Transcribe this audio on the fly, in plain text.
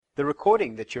The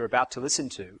recording that you're about to listen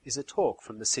to is a talk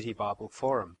from the City Bible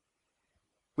Forum.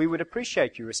 We would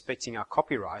appreciate you respecting our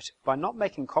copyright by not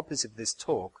making copies of this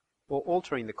talk or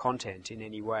altering the content in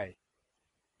any way.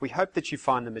 We hope that you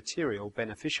find the material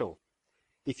beneficial.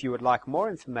 If you would like more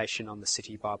information on the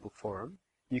City Bible Forum,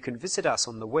 you can visit us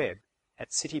on the web at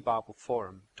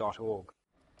citybibleforum.org.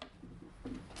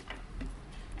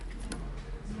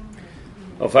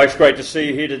 Well, folks, great to see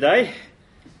you here today.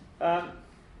 I'd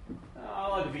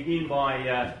like to begin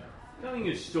by telling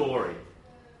you a story.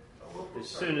 As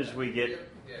soon as we get...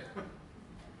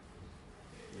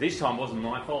 This time wasn't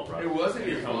my fault, right? It wasn't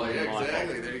your fault,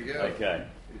 exactly. There you go. Okay.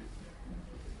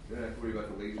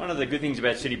 One of the good things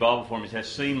about City Bible Forum is how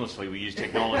seamlessly we use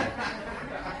technology.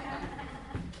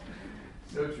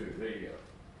 So true. There you go.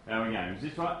 There we go. Is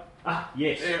this right?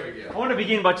 Yes. There we go. I want to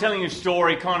begin by telling you a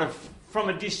story kind of from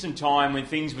a distant time when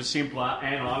things were simpler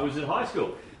and I was at high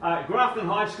school. Grafton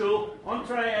High School,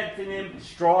 entree ad finem,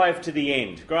 strive to the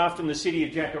end. Grafton, the city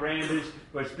of jacarandas,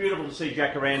 where it's beautiful to see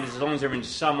jacarandas as long as they're in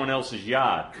someone else's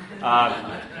yard.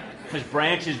 Because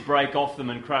branches break off them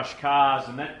and crush cars,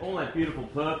 and all that beautiful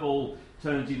purple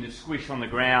turns into squish on the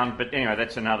ground. But anyway,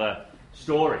 that's another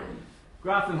story.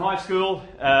 Grafton High School,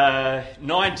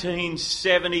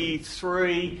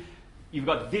 1973. You've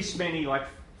got this many, like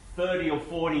 30 or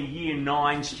 40 Year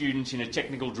 9 students in a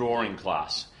technical drawing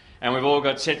class. And we've all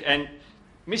got set... And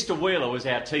Mr. Wheeler was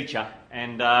our teacher,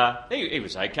 and he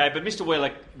was okay, but Mr.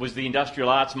 Wheeler was the industrial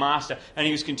arts master, and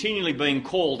he was continually being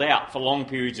called out for long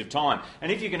periods of time.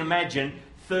 And if you can imagine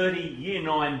 30 Year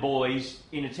 9 boys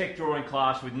in a tech drawing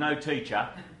class with no teacher,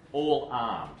 all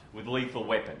armed with lethal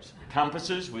weapons.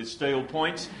 Compasses with steel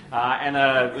points, and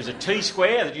it was a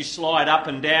T-square that you slide up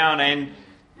and down, and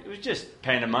it was just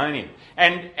pandemonium.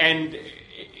 And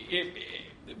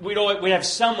we'd have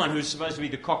someone who's supposed to be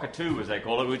the cockatoo, as they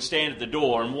call it, who would stand at the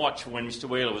door and watch when Mr.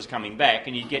 Wheeler was coming back,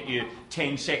 and you'd get your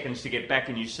 10 seconds to get back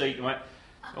in your seat. And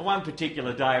one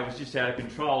particular day it was just out of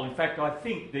control. In fact, I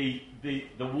think the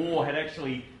war had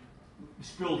actually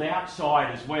spilled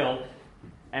outside as well,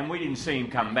 and we didn't see him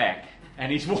come back.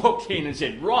 And he's walked in and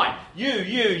said, "Right, you,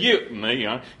 me,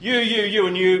 you,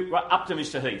 and you, right, up to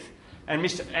Mr. Heath." And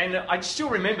I still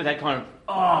remember that kind of,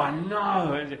 oh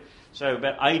no. So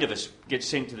about 8 of us get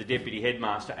sent to the deputy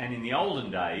headmaster, and in the olden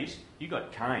days, you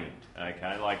got caned,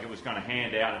 okay? Like it was going to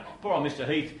hand out. And poor old Mr.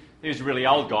 Heath, he was a really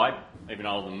old guy, even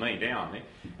older than me down there,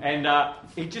 and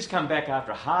he'd just come back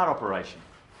after a heart operation.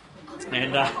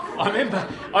 And I remember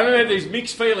these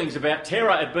mixed feelings about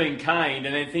terror at being caned,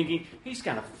 and then thinking, he's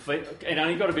going to feel... And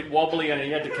he got a bit wobbly, and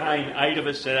he had to cane 8 of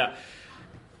us.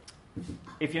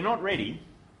 If you're not ready,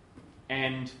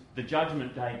 and the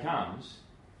judgment day comes...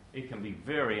 it can be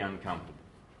very uncomfortable.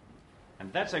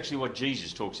 And that's actually what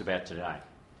Jesus talks about today,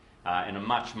 in a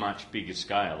much, much bigger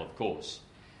scale, of course.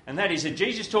 And that is that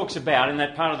Jesus talks about, in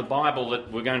that part of the Bible that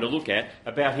we're going to look at,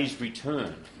 about his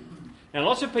return. Now,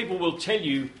 lots of people will tell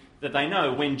you that they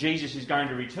know when Jesus is going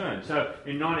to return. So,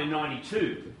 in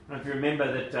 1992, I don't know if you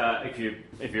remember that,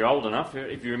 if you're old enough,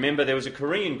 if you remember, there was a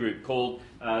Korean group called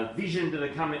Mission for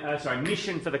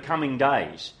the Coming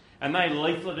Days. And they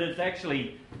leafleted,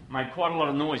 actually made quite a lot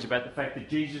of noise about the fact that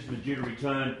Jesus was due to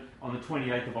return on the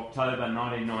 28th of October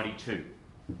 1992.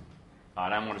 I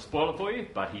don't want to spoil it for you,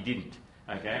 but he didn't.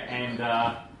 Okay, and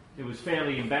it was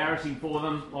fairly embarrassing for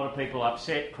them. A lot of people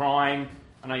upset, crying.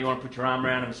 I know you want to put your arm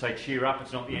around them and say, cheer up,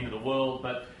 it's not the end of the world,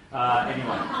 but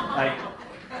anyway.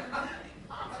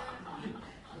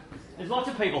 There's lots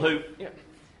of people who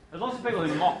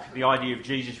mock the idea of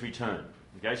Jesus' return.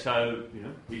 Okay, so,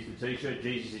 here's the t-shirt,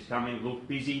 Jesus is coming, look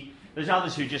busy. There's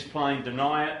others who just plain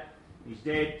deny it. He's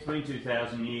dead, it's been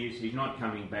 2,000 years, he's not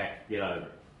coming back, get over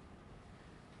it.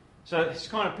 So it's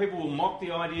kind of people will mock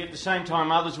the idea. At the same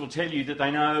time, others will tell you that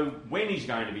they know when he's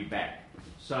going to be back.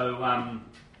 So,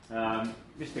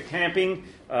 Mr. Camping,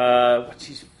 what's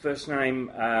his first name?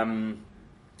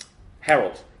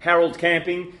 Harold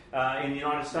Camping in the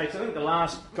United States. I think the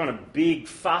last kind of big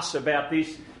fuss about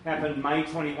this happened May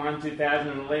 21,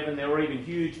 2011. There were even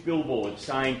huge billboards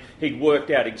saying he'd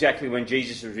worked out exactly when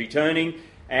Jesus was returning,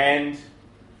 and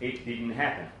it didn't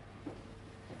happen.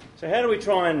 So how do we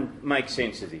try and make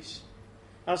sense of this?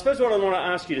 I suppose what I want to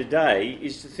ask you today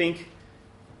is to think,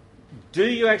 do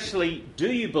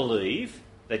you believe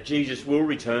that Jesus will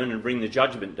return and bring the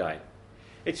judgment day?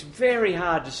 It's very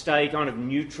hard to stay kind of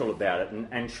neutral about it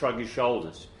and shrug your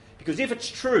shoulders. Because if it's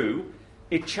true,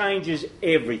 it changes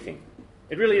everything.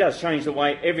 It really does change the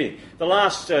way everything. The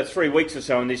last 3 weeks or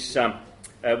so in this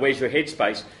Where's Your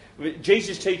Headspace,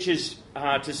 Jesus teaches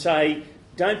to say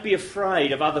Don't be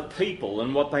afraid of other people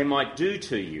and what they might do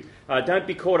to you. Don't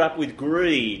be caught up with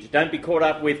greed. Don't be caught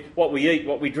up with what we eat,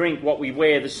 what we drink, what we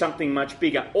wear. There's something much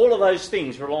bigger. All of those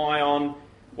things rely on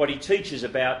what he teaches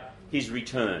about his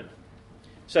return.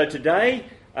 So today,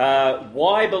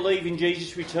 why believe in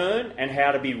Jesus' return and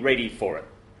how to be ready for it.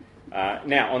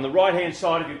 Now, on the right-hand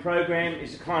side of your program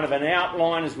is kind of an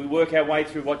outline as we work our way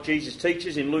through what Jesus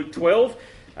teaches in Luke 12,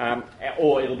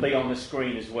 or it'll be on the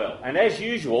screen as well. And as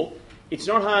usual, it's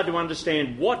not hard to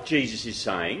understand what Jesus is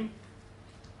saying.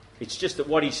 It's just that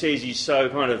what he says is so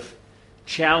kind of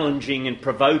challenging and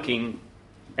provoking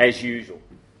as usual.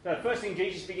 So the first thing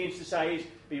Jesus begins to say is,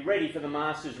 be ready for the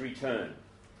Master's return.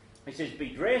 He says, be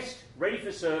dressed, ready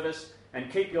for service,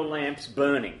 and keep your lamps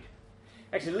burning.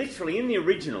 Actually, literally in the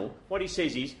original, what he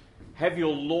says is, have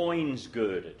your loins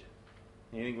girded.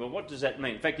 And you think, well, what does that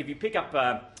mean? In fact, if you pick up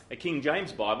a King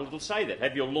James Bible, it'll say that,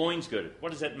 have your loins girded.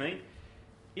 What does that mean?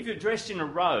 If you're dressed in a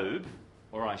robe,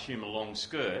 or I assume a long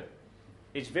skirt,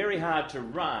 it's very hard to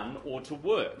run or to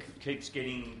work. It keeps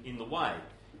getting in the way.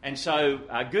 And so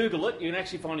Google it, you can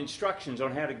actually find instructions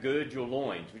on how to gird your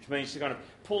loins, which means to kind of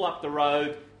pull up the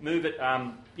robe, move it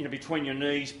between your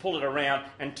knees, pull it around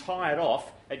and tie it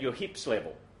off at your hips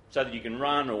level so that you can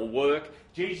run or work.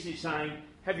 Jesus is saying,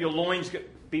 have your loins,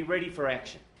 be ready for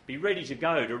action. Be ready to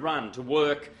go, to run, to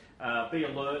work, be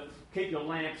alert, keep your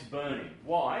lamps burning.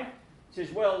 Why? He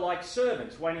says, well, like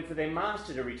servants waiting for their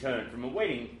master to return from a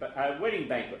wedding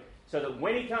banquet, so that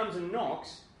when he comes and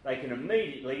knocks, they can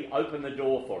immediately open the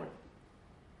door for him.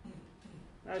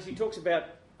 Now, as he talks about,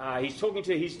 he's talking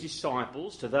to his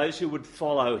disciples, to those who would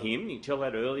follow him. You can tell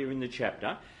that earlier in the chapter.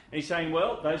 And he's saying,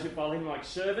 well, those who follow him like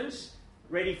servants,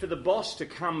 ready for the boss to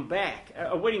come back.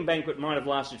 A wedding banquet might have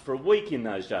lasted for a week in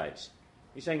those days.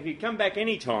 He's saying, if you come back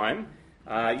any time,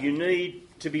 you need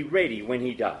to be ready when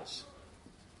he does.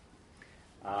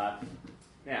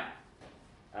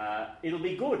 It'll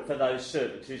be good for those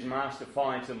servants whose master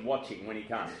finds them watching when he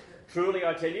comes. Truly,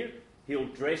 I tell you, he'll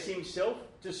dress himself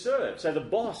to serve. So the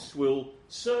boss will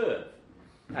serve.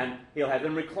 And he'll have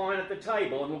them recline at the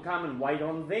table and will come and wait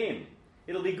on them.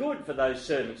 It'll be good for those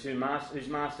servants whose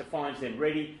master finds them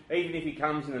ready, even if he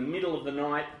comes in the middle of the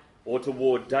night or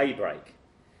toward daybreak.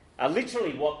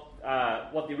 Literally what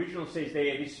the original says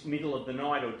there, this middle of the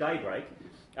night or daybreak,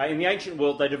 in the ancient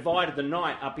world they divided the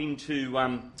night up into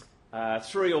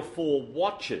 3 or 4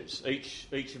 watches,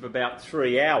 each of about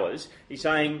 3 hours. He's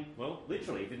saying, well,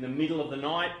 literally, if in the middle of the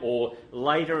night or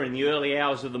later in the early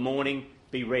hours of the morning,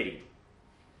 be ready.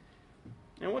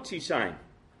 Now, what's he saying?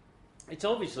 It's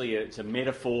obviously it's a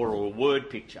metaphor or a word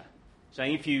picture.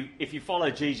 Saying if you follow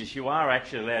Jesus, you are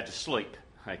actually allowed to sleep.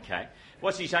 Okay.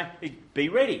 What's he saying? Be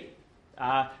ready.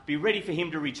 Be ready for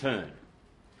him to return.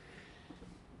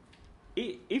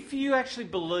 If you actually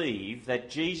believe that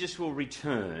Jesus will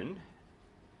return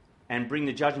and bring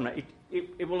the judgment,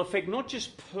 it will affect not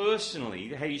just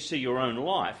personally how you see your own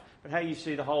life, but how you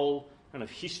see the whole kind of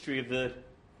history of the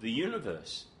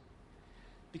universe.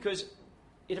 Because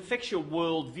it affects your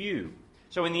worldview.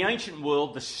 So in the ancient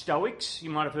world, the Stoics, you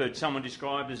might have heard someone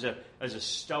described as a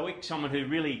Stoic, someone who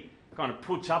really kind of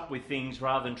puts up with things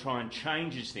rather than try and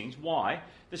changes things. Why?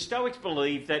 The Stoics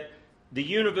believed that the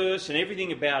universe and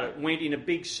everything about it went in a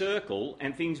big circle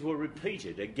and things were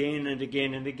repeated again and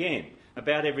again and again,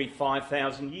 about every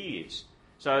 5,000 years.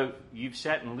 So you've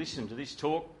sat and listened to this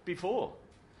talk before,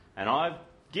 and I've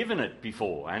given it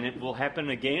before, and it will happen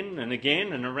again and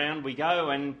again, and around we go,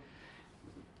 and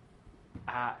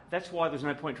that's why there's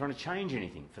no point trying to change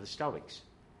anything for the Stoics.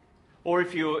 Or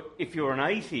if you're an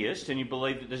atheist and you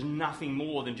believe that there's nothing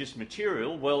more than just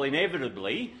material, well,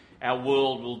 inevitably our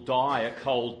world will die a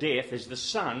cold death as the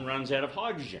sun runs out of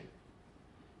hydrogen.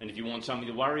 And if you want something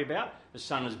to worry about, the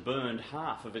sun has burned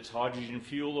half of its hydrogen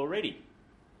fuel already.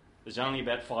 There's only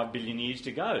about 5 billion years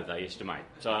to go, they estimate.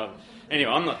 So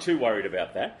anyway, I'm not too worried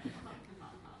about that.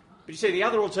 But you see, the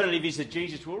other alternative is that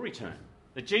Jesus will return.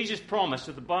 That Jesus promised,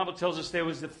 that the Bible tells us there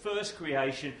was the first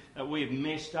creation that we have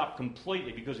messed up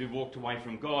completely because we've walked away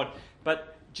from God.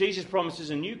 But Jesus promises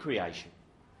a new creation.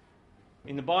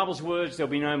 In the Bible's words,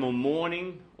 there'll be no more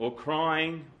mourning or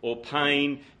crying or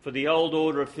pain, for the old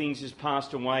order of things has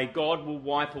passed away. God will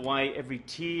wipe away every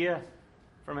tear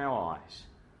from our eyes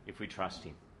if we trust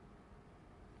him.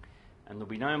 And there'll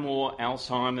be no more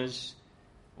Alzheimer's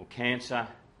or cancer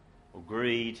or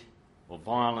greed or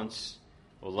violence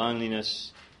or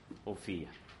loneliness or fear.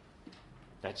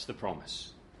 That's the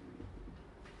promise.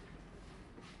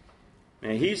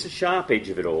 Now here's the sharp edge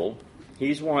of it all.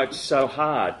 Here's why it's so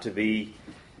hard to be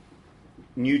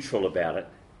neutral about it.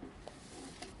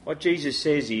 What Jesus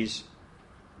says is,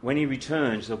 when he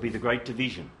returns, there'll be the great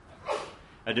division.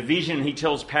 A division he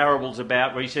tells parables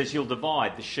about where he says he'll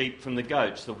divide the sheep from the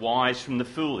goats, the wise from the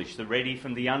foolish, the ready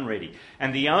from the unready.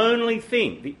 And the only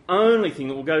thing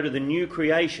that will go to the new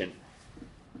creation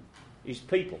is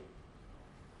people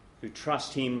who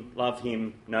trust him, love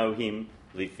him, know him,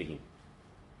 live for him.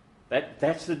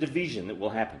 That's the division that will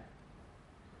happen.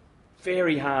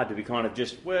 Very hard to be kind of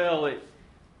just,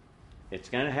 it's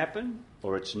going to happen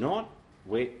or it's not.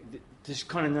 There's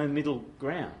kind of no middle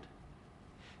ground.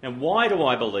 Now, why do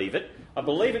I believe it? I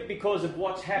believe it because of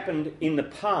what's happened in the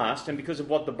past and because of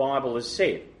what the Bible has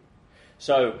said.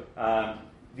 So,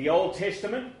 the Old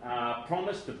Testament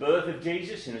promised the birth of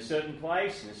Jesus in a certain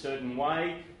place, in a certain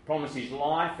way, promised his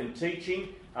life and teaching,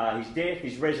 his death,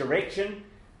 his resurrection.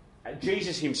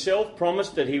 Jesus himself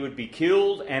promised that he would be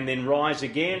killed and then rise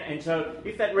again. And so,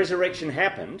 if that resurrection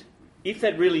happened, if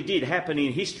that really did happen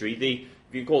in history,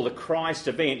 if you call the Christ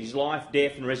event, his life,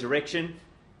 death and resurrection,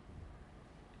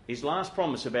 his last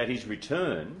promise about his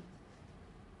return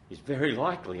is very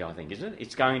likely, I think, isn't it?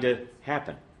 It's going to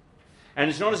happen. And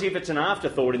it's not as if it's an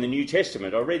afterthought in the New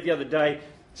Testament. I read the other day,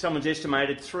 someone's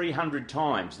estimated 300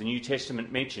 times the New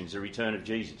Testament mentions the return of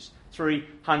Jesus.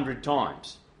 300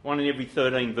 times. One in every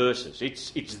 13 verses.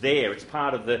 It's there. It's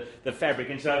part of the fabric.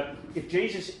 And so if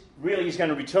Jesus really is going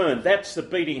to return, that's the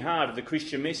beating heart of the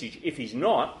Christian message. If he's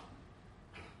not,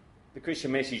 the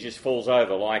Christian message just falls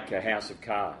over like a house of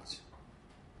cards.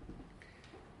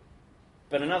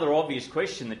 But another obvious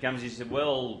question that comes is,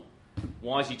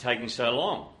 why is he taking so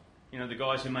long? You know, the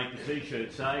guys who make the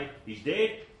T-shirt say, he's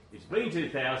dead, it's been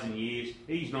 2,000 years,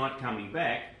 he's not coming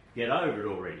back, get over it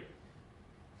already.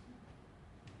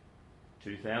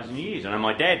 2,000 years. I know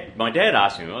my dad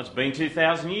asked me, it's been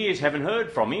 2,000 years, haven't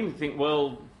heard from him. I think,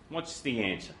 what's the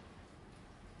answer?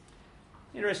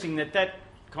 Interesting that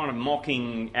kind of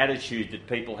mocking attitude that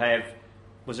people have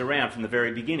was around from the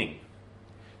very beginning.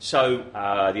 So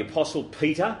the Apostle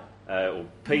Peter, or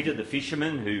Peter the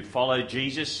fisherman who followed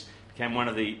Jesus, became one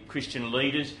of the Christian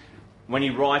leaders. When he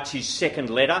writes his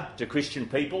second letter to Christian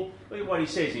people, look at what he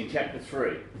says in chapter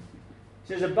 3.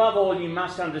 He says, above all, you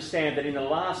must understand that in the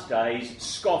last days,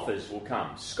 scoffers will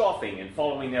come, scoffing and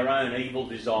following their own evil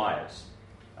desires.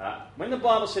 When the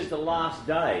Bible says the last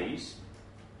days,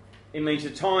 it means the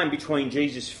time between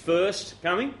Jesus' first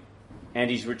coming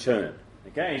and his return.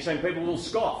 Okay, and he's saying people will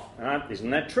scoff. Isn't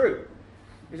that true?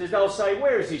 He says they'll say,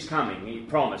 where is this coming? He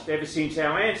promised. Ever since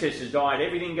our ancestors died,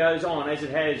 everything goes on as it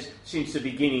has since the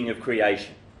beginning of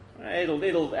creation. It'll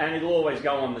always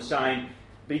go on the same.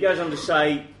 But he goes on to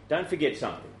say, don't forget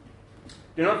something.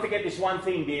 Do not forget this one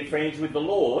thing, dear friends. With the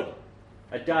Lord,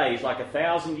 a day is like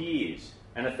 1,000 years,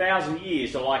 and 1,000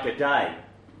 years are like a day.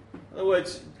 In other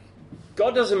words,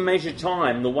 God doesn't measure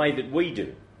time the way that we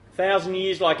do. 1,000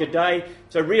 years like a day.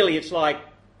 So really it's like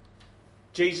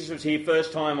Jesus was here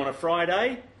first time on a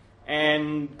Friday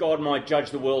and God might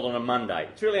judge the world on a Monday.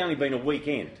 It's really only been a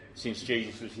weekend since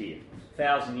Jesus was here.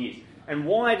 1,000 years. And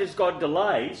why does God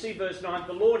delay? See verse 9,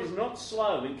 the Lord is not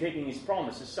slow in keeping his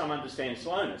promise, as some understand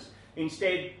slowness.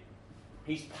 Instead,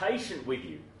 he's patient with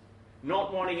you,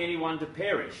 not wanting anyone to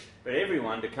perish, but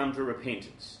everyone to come to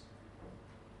repentance.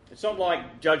 It's not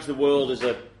like judge the world as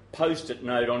a post-it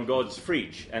note on God's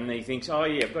fridge and he thinks,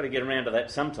 I've got to get around to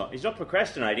that sometime. He's not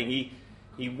procrastinating.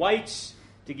 He waits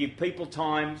to give people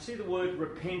time, see the word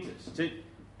repentance, to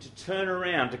turn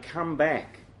around, to come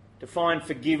back, to find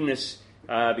forgiveness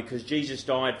because Jesus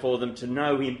died for them, to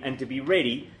know him and to be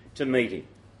ready to meet him.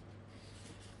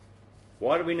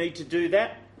 Why do we need to do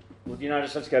that? Well, do you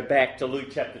notice, let's go back to Luke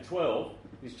chapter 12,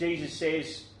 because Jesus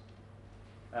says,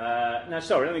 let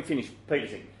me finish Peter's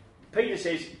thing. Peter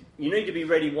says, you need to be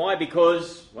ready. Why?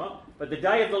 Because, but the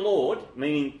day of the Lord,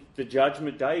 meaning the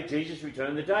judgment day, Jesus'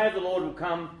 return, the day of the Lord will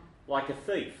come like a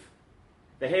thief.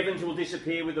 The heavens will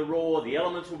disappear with a roar, the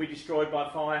elements will be destroyed by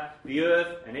fire, the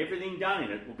earth and everything done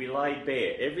in it will be laid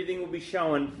bare. Everything will be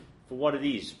shown for what it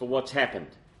is, for what's happened.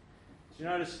 So you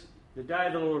notice, the day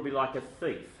of the Lord will be like a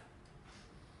thief.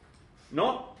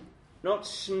 Not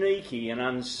sneaky and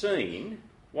unseen.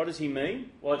 What does he mean?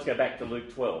 Well, let's go back to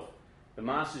Luke 12. The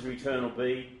Master's return will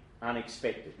be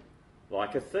unexpected,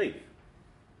 like a thief.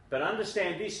 But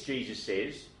understand this, Jesus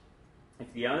says,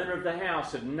 if the owner of the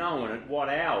house had known at what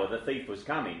hour the thief was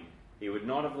coming, he would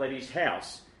not have let his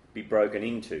house be broken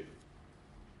into.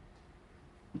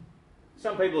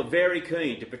 Some people are very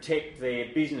keen to protect their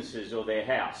businesses or their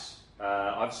house.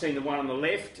 I've seen the one on the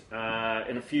left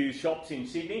in a few shops in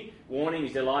Sydney. Warning,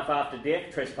 is there life after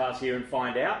death? Trespass here and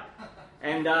find out.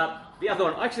 And the other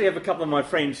one, I actually have a couple of my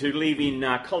friends who live in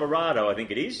Colorado, I think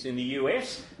it is, in the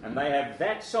US, and they have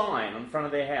that sign on front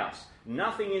of their house.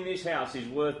 Nothing in this house is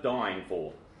worth dying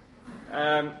for.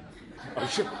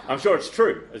 I'm sure it's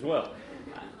true as well.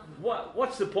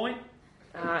 What's the point?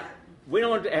 We don't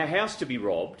want our house to be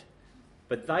robbed,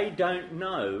 but they don't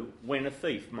know when a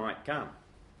thief might come.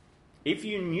 If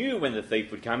you knew when the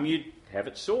thief would come, you'd have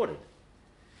it sorted.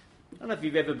 I don't know if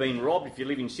you've ever been robbed. If you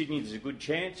live in Sydney, there's a good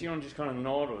chance. You want to just kind of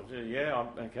nod or, yeah,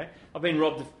 okay. I've been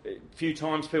robbed a few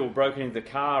times. People broken into the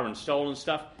car and stolen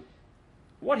stuff.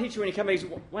 What hits you when you come back is,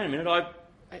 wait a minute,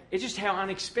 it's just how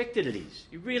unexpected it is.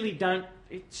 You really don't,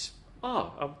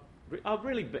 I'll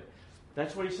really,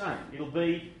 that's what he's saying. It'll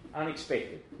be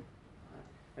unexpected.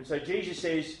 And so Jesus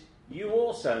says, you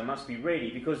also must be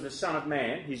ready, because the Son of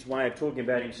Man, his way of talking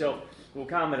about himself, will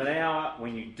come at an hour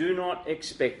when you do not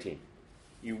expect him.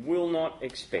 You will not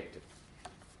expect it.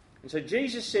 And so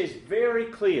Jesus says very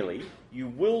clearly, you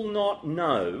will not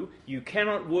know, you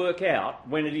cannot work out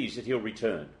when it is that he'll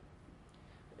return.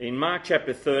 In Mark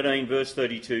chapter 13, verse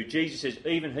 32, Jesus says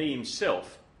even he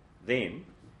himself then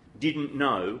didn't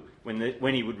know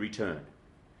when he would return.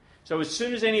 So as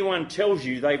soon as anyone tells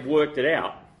you they've worked it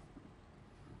out,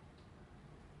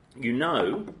 you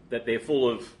know that they're full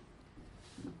of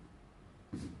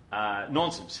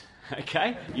nonsense.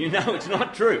 Okay? You know it's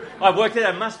not true. I've worked it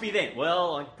out, it must be then.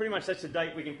 Well, pretty much that's the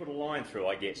date we can put a line through,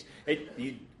 I guess.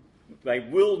 They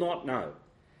will not know.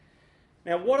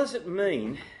 Now, what does it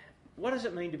mean? What does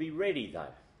it mean to be ready, though?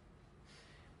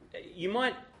 You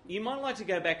might like to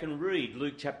go back and read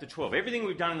Luke chapter 12. Everything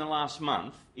we've done in the last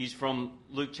month is from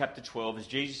Luke chapter 12 as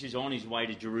Jesus is on his way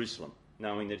to Jerusalem,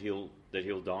 knowing that he'll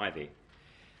die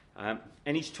there.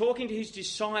 And he's talking to his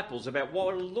disciples about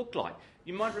what it'll look like.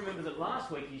 You might remember that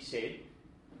last week he said,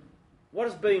 what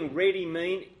does being ready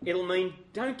mean? It'll mean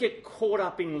don't get caught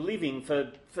up in living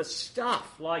for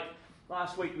stuff. Like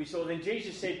last week we saw, then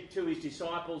Jesus said to his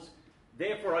disciples,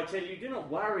 therefore I tell you, do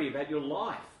not worry about your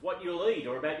life, what you'll eat,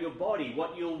 or about your body,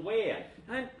 what you'll wear.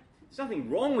 There's nothing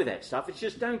wrong with that stuff. It's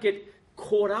just don't get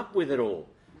caught up with it all.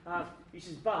 He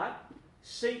says, but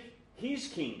seek his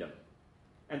kingdom,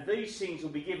 and these things will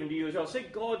be given to you as well.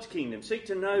 Seek God's kingdom. Seek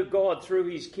to know God through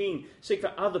his King. Seek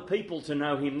for other people to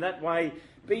know him. That way,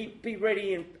 be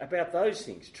ready about those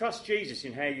things. Trust Jesus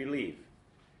in how you live.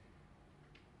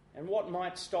 And what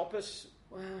might stop us?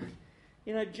 Well,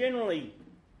 generally,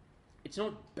 it's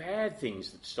not bad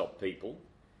things that stop people.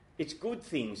 It's good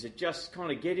things that just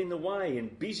kind of get in the way,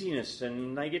 and busyness,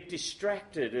 and they get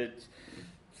distracted. It's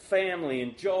family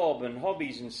and job and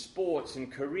hobbies and sports and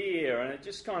career, and it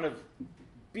just kind of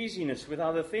busyness with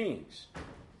other things. Now,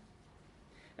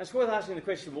 it's worth asking the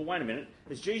question, well, wait a minute,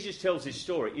 as Jesus tells this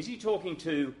story, is he talking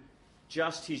to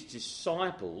just his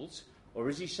disciples, or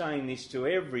is he saying this to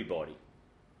everybody?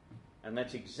 And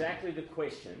that's exactly the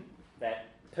question that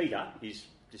Peter, his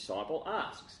disciple,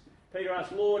 asks. Peter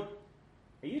asks, Lord,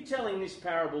 are you telling this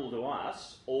parable to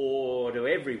us or to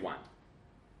everyone?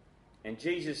 And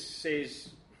Jesus says,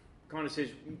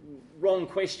 wrong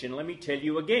question, let me tell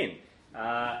you again.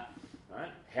 Right?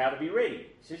 How to be ready.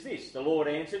 It says this, the Lord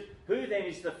answered, who then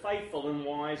is the faithful and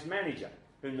wise manager,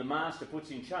 whom the master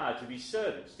puts in charge of his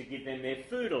servants to give them their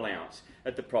food allowance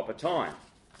at the proper time?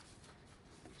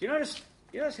 Do you notice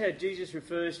how Jesus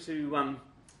refers to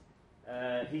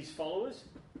his followers?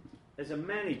 As a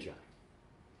manager.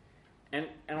 And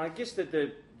I guess that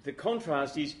the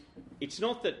contrast is, it's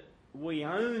not that we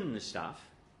own the stuff,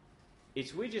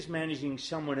 it's we're just managing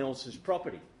someone else's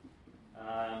property.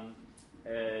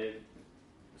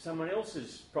 Someone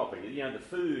else's property, the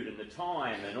food and the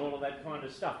time and all of that kind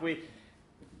of stuff.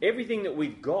 Everything that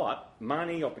we've got,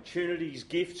 money, opportunities,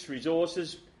 gifts,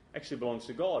 resources, actually belongs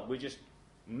to God. We're just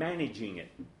managing it.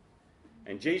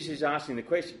 And Jesus is asking the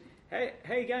question, how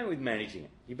are you going with managing it?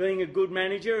 You being a good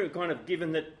manager, kind of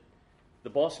given that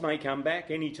the boss may come back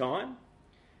any time?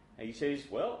 And he says,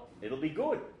 well, it'll be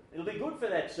good. It'll be good for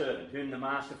that servant whom the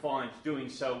master finds doing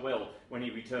so well when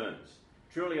he returns.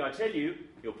 Truly, I tell you,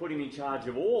 he'll put him in charge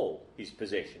of all his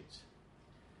possessions.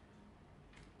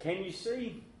 Can you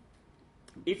see,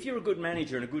 if you're a good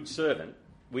manager and a good servant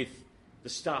with the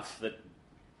stuff that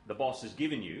the boss has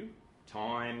given you,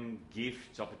 time,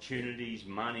 gifts, opportunities,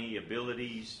 money,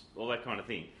 abilities, all that kind of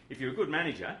thing, if you're a good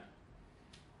manager,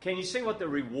 can you see what the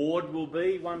reward will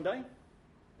be one day?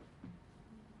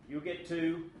 You'll get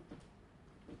to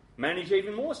manage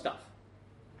even more stuff.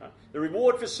 The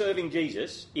reward for serving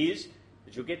Jesus is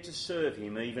that you'll get to serve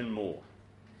him even more.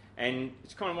 And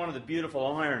it's kind of one of the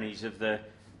beautiful ironies of the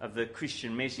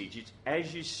Christian message. It's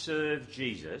as you serve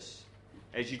Jesus,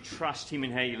 as you trust him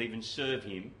in how you live and serve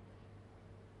him,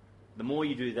 the more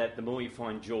you do that, the more you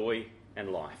find joy and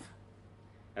life.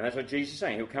 And that's what Jesus is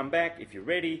saying. He'll come back, if you're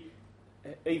ready,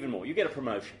 even more. You get a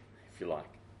promotion, if you like.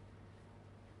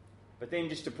 But then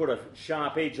just to put a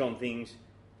sharp edge on things,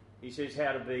 he says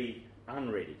how to be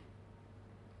unready.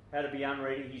 How to be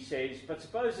unready, he says, but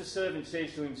suppose the servant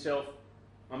says to himself,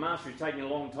 my master is taking a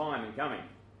long time in coming.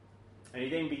 And he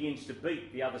then begins to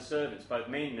beat the other servants, both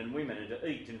men and women, and to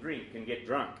eat and drink and get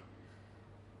drunk.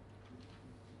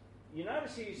 You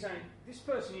notice here he's saying, this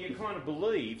person here kind of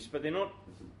believes, but they're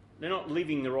not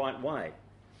living the right way.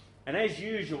 And as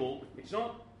usual, it's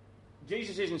not,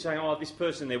 Jesus isn't saying, oh, this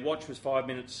person, their watch was 5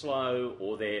 minutes slow,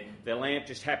 or their lamp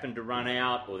just happened to run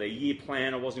out, or their year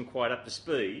planner wasn't quite up to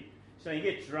speed. So he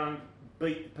gets drunk,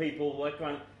 beat the people, that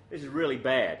kind of, this is really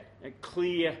bad. A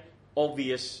clear,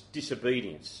 obvious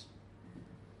disobedience.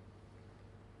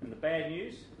 And the bad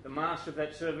news, the master of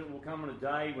that servant will come on a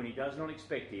day when he does not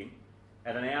expect him,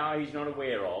 at an hour he's not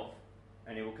aware of,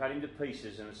 and he will cut him to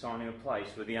pieces and assign him a place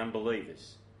with the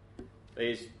unbelievers.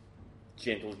 There's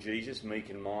gentle Jesus, meek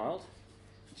and mild,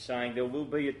 saying there will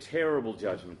be a terrible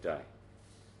judgment day.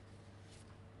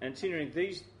 And it's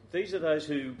interesting, these are those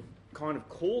who kind of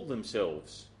called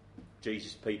themselves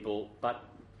Jesus people, but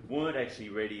weren't actually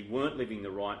ready, weren't living the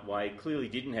right way, clearly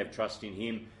didn't have trust in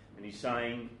him, and he's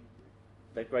saying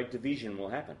that great division will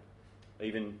happen,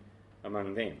 even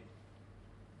among them.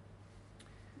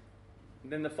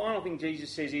 And then the final thing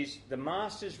Jesus says is the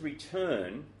master's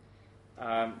return,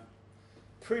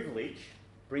 privilege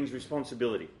brings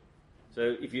responsibility.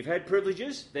 So if you've had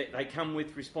privileges, they come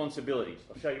with responsibilities.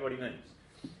 I'll show you what he means.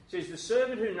 It says the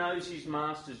servant who knows his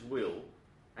master's will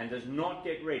and does not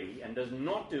get ready and does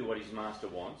not do what his master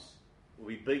wants will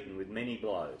be beaten with many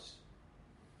blows.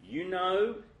 You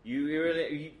know,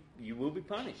 you will be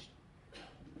punished.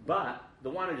 But the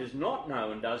one who does not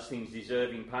know and does things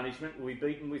deserving punishment will be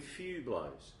beaten with few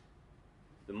blows.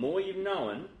 The more you've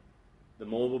known, the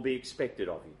more will be expected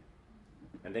of you.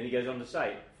 And then he goes on to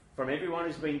say, from everyone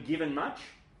who's been given much,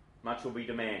 much will be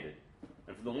demanded.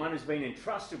 And from the one who's been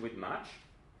entrusted with much,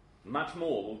 much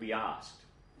more will be asked.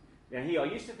 Now here, I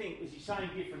used to think, is he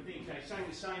saying different things? He's saying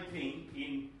the same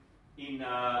thing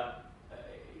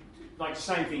like the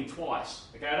same thing twice.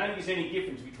 Okay, I don't think there's any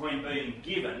difference between being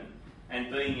given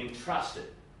and being entrusted.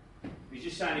 He's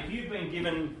just saying if you've been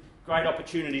given great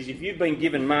opportunities, if you've been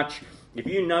given much, if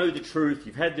you know the truth,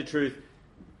 you've had the truth,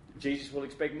 Jesus will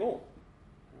expect more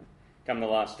come the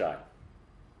last day.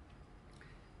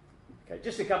 Okay,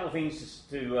 just a couple of things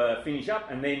to finish up,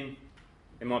 and then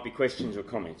there might be questions or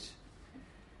comments.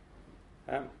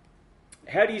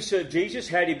 How do you serve Jesus?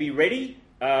 How do you be ready?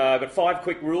 I've got 5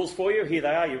 quick rules for you. Here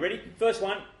they are. You ready? First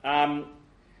one,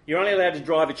 you're only allowed to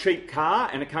drive a cheap car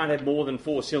and it can't have more than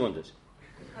 4 cylinders.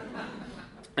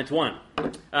 That's 1.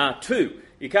 2,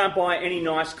 you can't buy any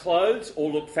nice clothes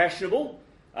or look fashionable.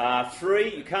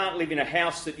 3, you can't live in a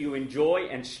house that you enjoy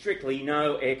and strictly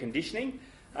no air conditioning.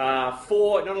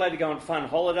 4, not allowed to go on fun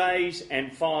holidays.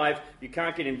 And 5, you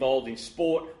can't get involved in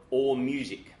sport or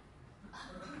music.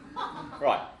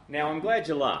 Right, now I'm glad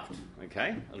you laughed,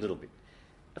 okay, a little bit.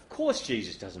 Of course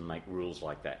Jesus doesn't make rules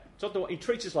like that. It's not he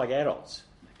treats us like adults,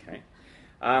 okay.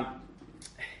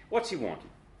 What's he want?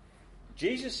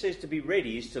 Jesus says to be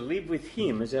ready is to live with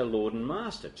him as our Lord and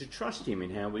Master, to trust him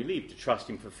in how we live, to trust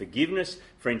him for forgiveness,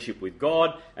 friendship with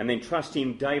God, and then trust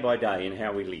him day by day in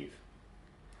how we live.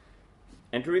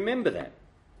 And to remember that.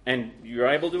 And you're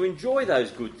able to enjoy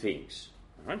those good things.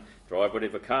 Right? Drive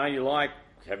whatever car you like,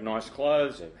 have nice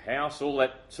clothes, a house, all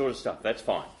that sort of stuff. That's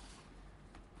fine.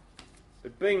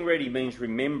 But being ready means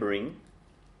remembering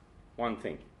one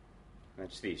thing.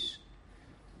 That's this.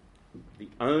 The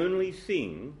only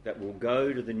thing that will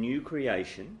go to the new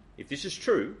creation, if this is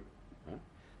true,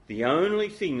 the only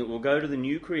thing that will go to the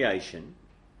new creation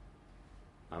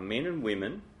are men and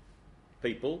women,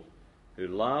 people who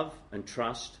love and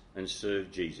trust and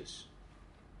serve Jesus.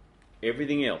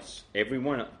 Everything else,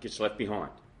 everyone gets left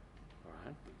behind, all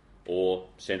right, or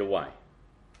sent away.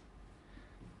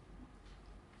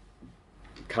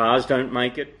 Cars don't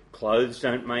make it, clothes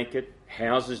don't make it,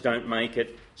 houses don't make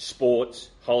it, sports,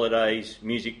 holidays,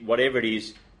 music, whatever it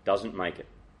is, doesn't make it.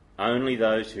 Only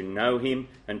those who know him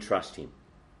and trust him.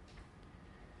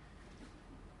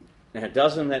 Now,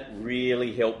 doesn't that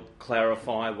really help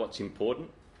clarify what's important?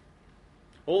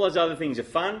 All those other things are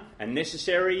fun and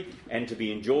necessary and to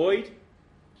be enjoyed,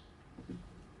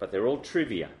 but they're all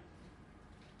trivia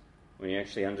when you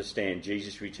actually understand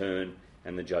Jesus' return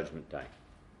and the judgment day.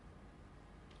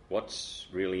 What's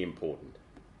really important?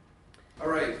 All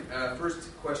right,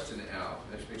 first question out.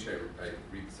 Let's make sure I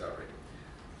read this out right.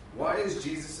 Why is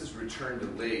Jesus' return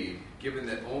delayed, given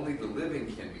that only the living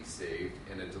can be saved,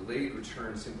 and a delayed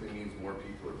return simply means more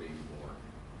people are being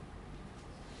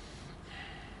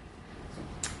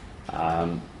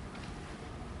born?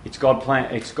 It's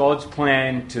God's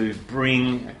plan to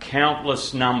bring a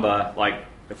countless number, like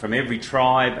from every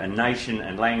tribe and nation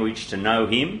and language to know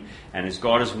him. And as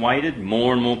God has waited,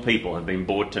 more and more people have been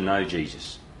brought to know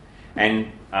Jesus.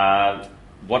 And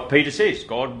what Peter says,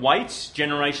 God waits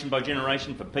generation by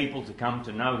generation for people to come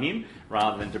to know him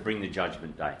rather than to bring the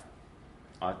judgment day.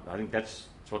 I think that's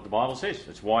what the Bible says.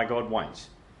 That's why God waits.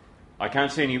 I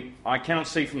cannot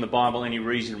see from the Bible any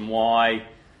reason why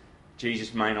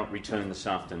Jesus may not return this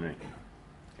afternoon.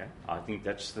 Okay? I think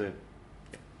that's the...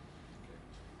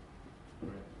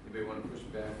 Anybody want to push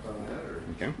back on that? Or?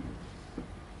 Okay.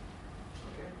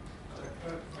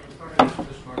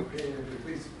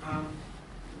 Please.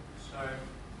 So,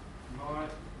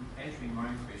 answering my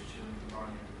own question and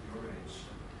combining it with your answer,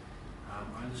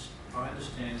 I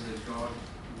understand that God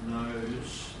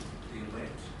knows the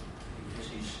elect. He has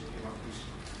his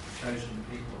chosen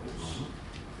peoples,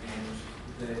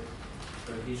 and that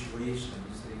for his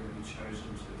reasons they're going to be chosen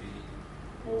to be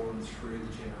born through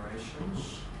the generations.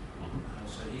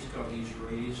 So he's got his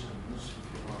reasons, if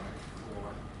you like,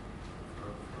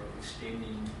 for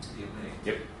extending the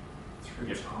elect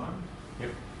through time.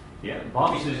 Yeah, the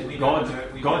Bible says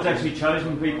God's actually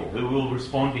chosen people who will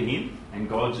respond to him, and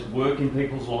God's at work in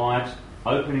people's lives,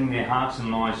 opening their hearts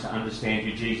and minds to understand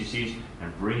who Jesus is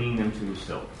and bringing them to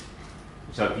himself.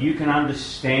 So if you can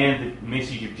understand the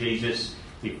message of Jesus,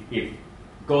 if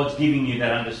God's giving you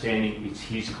that understanding, it's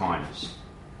his kindness.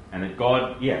 And that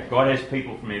God has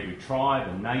people from every tribe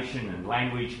and nation and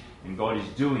language, and God is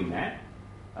doing that.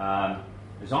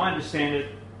 As I understand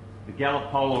it, the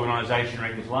Gallup Poll organisation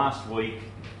reckons last week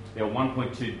there were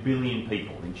 1.2 billion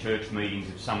people in church meetings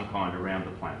of some kind around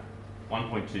the planet.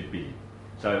 1.2 billion.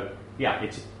 So,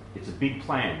 it's a big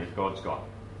plan that God's got.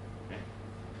 Okay?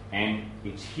 And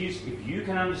it's his, if you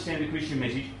can understand the Christian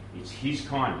message, it's his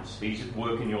kindness. He's at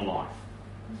work in your life.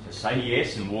 So say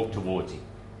yes and walk towards him.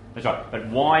 That's right. But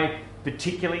why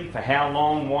particularly, for how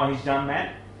long, why he's done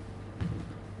that?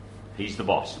 He's the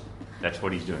boss. That's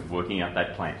what he's doing, working out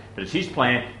that plan. But it's his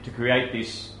plan to create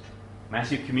this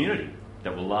massive community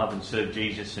that will love and serve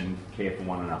Jesus and care for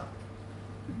one another.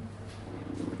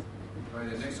 All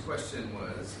right, the next question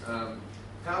was,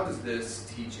 how does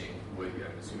this teaching, I'm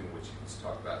assuming what you just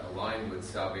talked about, align with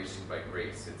salvation by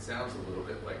grace? It sounds a little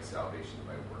bit like salvation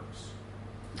by works.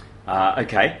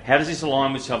 Okay, how does this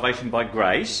align with salvation by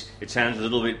grace? It sounds a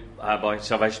little bit by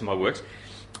salvation by works.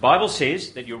 The Bible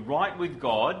says that you're right with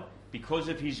God because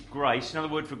of his grace. Another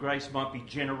word for grace might be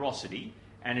generosity,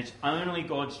 and it's only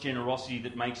God's generosity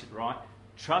that makes it right.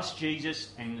 Trust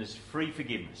Jesus and there's free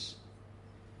forgiveness.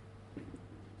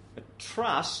 But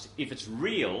trust, if it's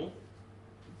real,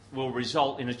 will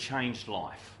result in a changed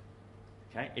life.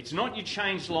 Okay? It's not your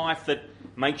changed life that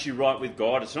makes you right with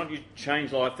God. It's not your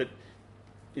changed life that,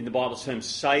 in the Bible's terms,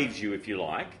 saves you, if you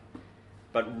like.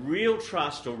 But real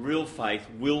trust or real faith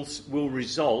will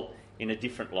result in a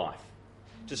different life.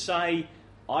 To say,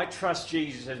 I trust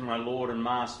Jesus as my Lord and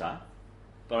Master,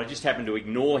 but I just happen to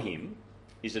ignore him,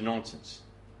 is a nonsense,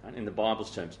 right? In the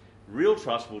Bible's terms. Real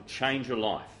trust will change your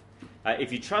life.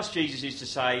 If you trust Jesus is to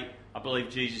say, I believe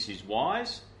Jesus is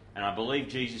wise, and I believe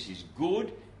Jesus is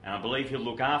good, and I believe he'll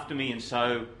look after me, and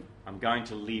so I'm going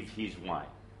to live his way.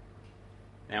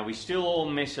 Now, we still all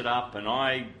mess it up, and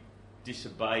I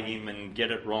disobey him and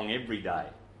get it wrong every day.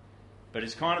 But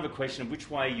it's kind of a question of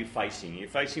which way you're facing. You're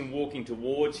facing walking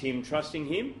towards him, trusting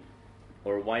him,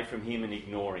 or away from him and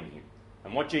ignoring him.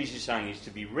 And what Jesus is saying is to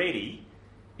be ready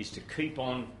is to keep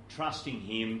on trusting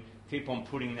him, keep on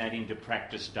putting that into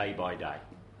practice day by day.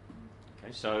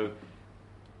 Okay, so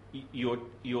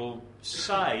you're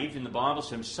saved, in the Bible's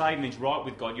terms, saved means right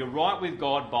with God. You're right with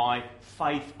God by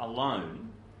faith alone,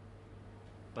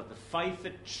 but the faith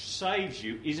that saves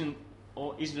you isn't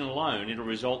alone. It'll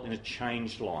result in a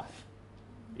changed life.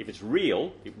 If it's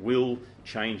real, it will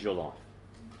change your life.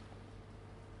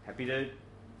 Happy to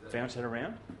bounce that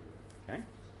around? Okay.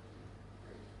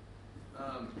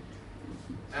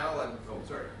 Al,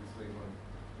 sorry.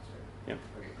 Yeah.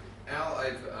 Okay. Al,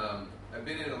 I've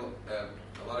been in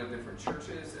a lot of different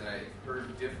churches, and I've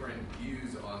heard different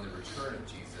views on the return of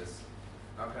Jesus.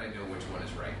 How can I know which one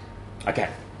is right? Okay.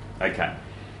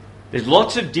 There's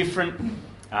lots of different.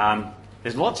 How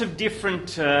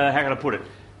can I put it?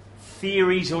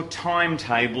 Theories or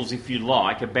timetables, if you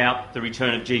like, about the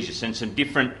return of Jesus and some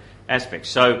different aspects.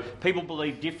 So people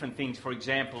believe different things, for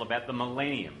example, about the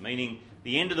millennium, meaning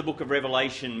the end of the book of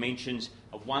Revelation mentions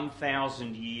a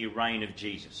 1,000-year reign of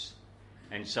Jesus.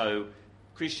 And so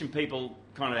Christian people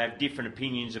kind of have different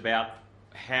opinions about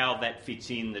how that fits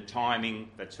in, the timing,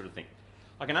 that sort of thing.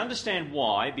 I can understand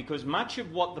why, because much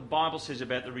of what the Bible says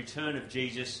about the return of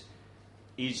Jesus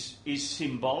is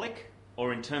symbolic,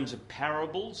 or in terms of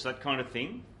parables, that kind of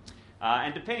thing.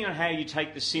 And depending on how you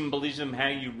take the symbolism, how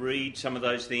you read some of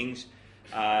those things,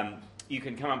 you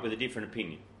can come up with a different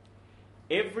opinion.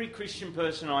 Every Christian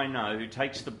person I know who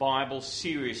takes the Bible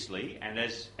seriously and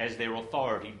as their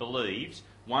authority believes,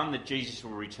 1, that Jesus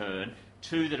will return,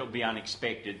 2, that it will be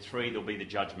unexpected, 3, there will be the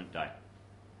judgment day.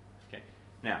 Okay.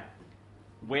 Now,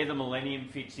 where the millennium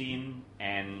fits in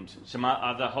and some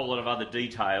other whole lot of other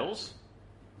details,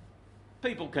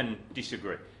 people can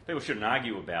disagree. People shouldn't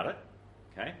argue about it,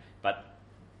 okay? But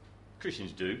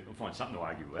Christians do. We'll find something to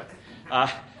argue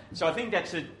about. So I think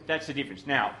that's the difference.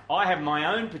 Now, I have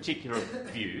my own particular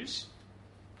views,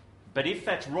 but if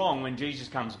that's wrong when Jesus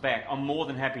comes back, I'm more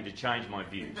than happy to change my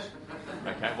views.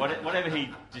 Okay, whatever he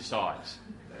decides.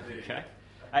 Okay.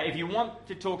 If you want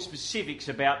to talk specifics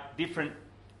about different,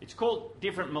 it's called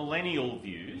different millennial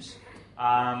views.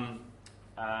 Happy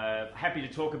to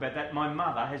talk about that. My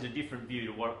mother has a different view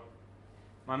to what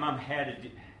my mum had.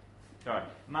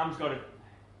 Mum's got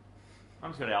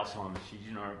Alzheimer's.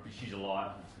 She's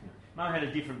alive. Mum had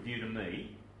a different view to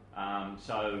me. I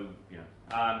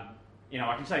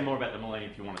can say more about the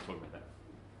millennium if you want to talk about that.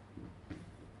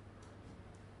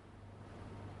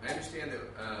 I understand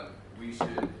that we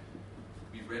should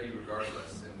be ready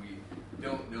regardless, and we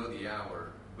don't know the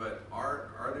hour. But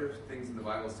are there things in the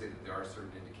Bible that say that there are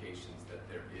certain indications that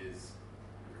there is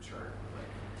a return, like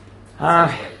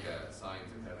signs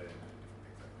of heaven and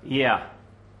things like that? Yeah.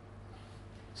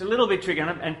 It's a little bit tricky,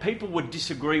 and people would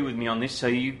disagree with me on this, so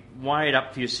you weigh it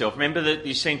up for yourself. Remember the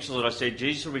essentials that I said,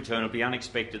 Jesus will return, will be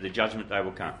unexpected, the judgment day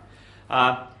will come.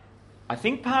 I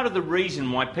think part of the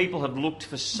reason why people have looked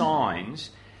for signs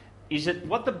is that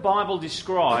what the Bible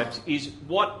describes is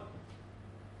what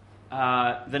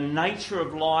the nature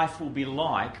of life will be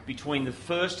like between the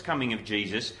first coming of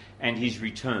Jesus and his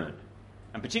return.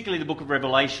 And particularly the book of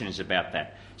Revelation is about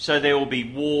that. So there will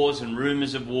be wars and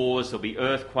rumours of wars, there'll be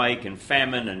earthquake and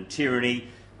famine and tyranny.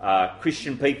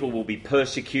 Christian people will be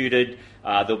persecuted.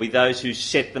 There'll be those who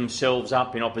set themselves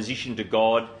up in opposition to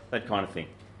God, that kind of thing.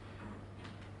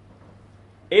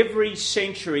 Every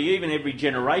century, even every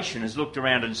generation, has looked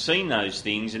around and seen those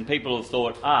things, and people have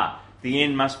thought, the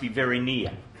end must be very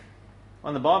near. Well,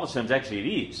 in the Bible terms, actually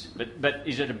it is. But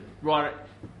is it right?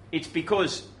 It's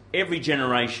because every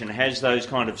generation has those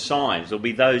kind of signs. There'll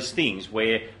be those things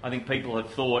where I think people have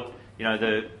thought,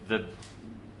 the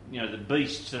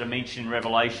beasts that are mentioned in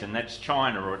Revelation, that's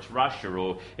China or it's Russia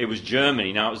or it was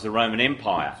Germany. No, it was the Roman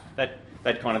Empire. That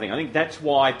kind of thing. I think that's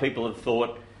why people have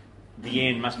thought the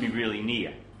end must be really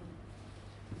near.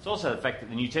 It's also the fact that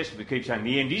the New Testament keeps saying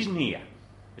the end is near.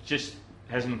 It just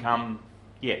hasn't come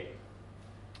yet.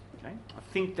 Okay? I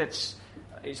think it's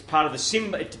part of the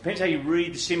symbol. It depends how you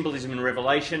read the symbolism in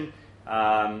Revelation.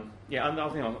 I think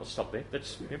I'll stop there.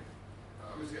 That's yep.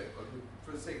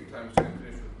 For the sake of time, I'm just going to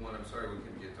finish with one. I'm sorry we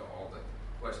couldn't get to all the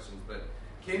questions, but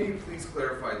can you please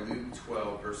clarify Luke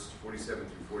 12, verses 47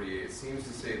 through 48? It seems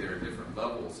to say there are different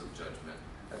levels of judgment.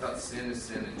 I thought sin is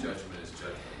sin and judgment is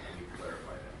judgment. Can you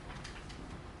clarify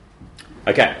that?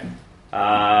 Okay.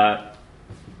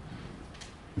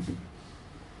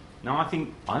 No, I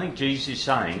think Jesus is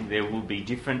saying there will be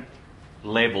different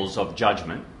levels of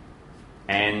judgment,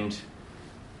 and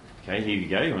here you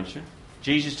go. You want to?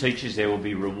 Jesus teaches there will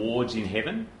be rewards in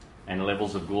heaven and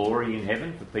levels of glory in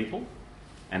heaven for people,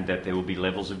 and that there will be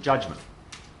levels of judgment.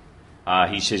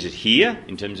 He says it here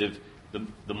in terms of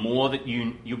the more that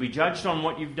you'll be judged on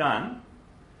what you've done,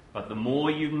 but the more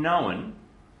you've known,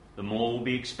 the more will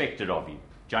be expected of you.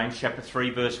 James chapter 3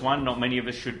 verse 1. Not many of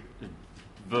us should. The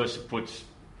verse puts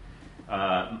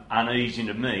unease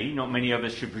into me. Not many of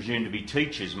us should presume to be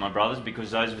teachers, my brothers,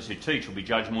 because those of us who teach will be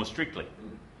judged more strictly.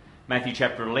 Matthew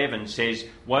chapter 11 says,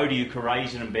 woe to you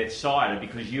Chorazin and Bethsaida,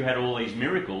 because you had all these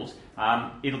miracles.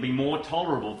 It'll be more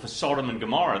tolerable for Sodom and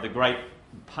Gomorrah, the great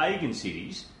pagan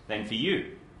cities, than for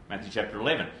you. Matthew chapter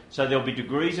 11. So there'll be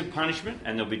degrees of punishment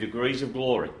and there'll be degrees of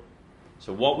glory.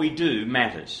 So what we do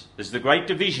matters. There's the great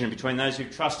division between those who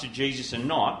trusted Jesus and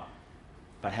not,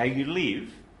 but how you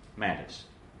live matters.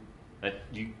 That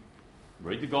you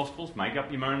read the Gospels, make up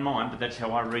your own mind, but that's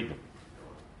how I read them.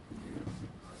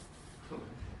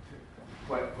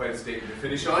 Quite a statement to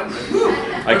finish on.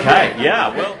 Okay,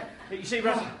 yeah, well, you see,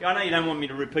 Russ, I know you don't want me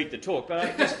to repeat the talk,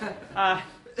 but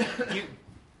you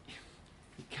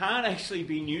can't actually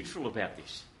be neutral about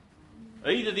this.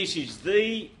 Either this is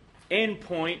the end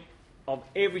point of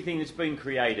everything that's been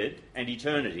created and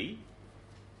eternity,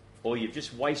 or you've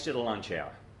just wasted a lunch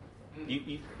hour.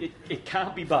 It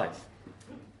can't be both.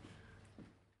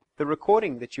 The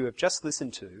recording that you have just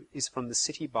listened to is from the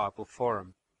City Bible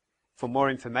Forum. For more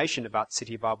information about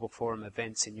City Bible Forum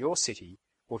events in your city,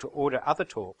 or to order other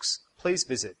talks, please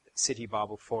visit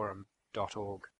citybibleforum.com. www.ccrc.org.